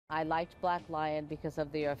I liked Black Lion because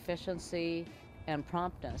of their efficiency and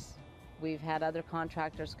promptness. We've had other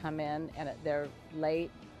contractors come in and they're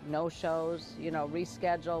late, no shows, you know,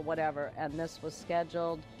 reschedule, whatever, and this was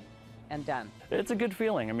scheduled and done. It's a good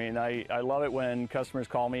feeling. I mean, I love it when customers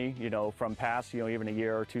call me, you know, from past, you know, even a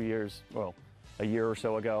year or 2 years, well, a year or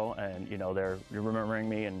so ago, and, you know, they're remembering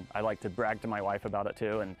me, and I like to brag to my wife about it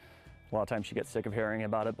too, and a lot of times she gets sick of hearing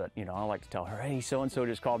about it, but, you know, I like to tell her, hey, so-and-so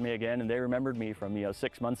just called me again, and they remembered me from, you know,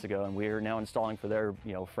 6 months ago, and we're now installing for their,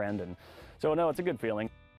 you know, friend, and so, no, it's a good feeling.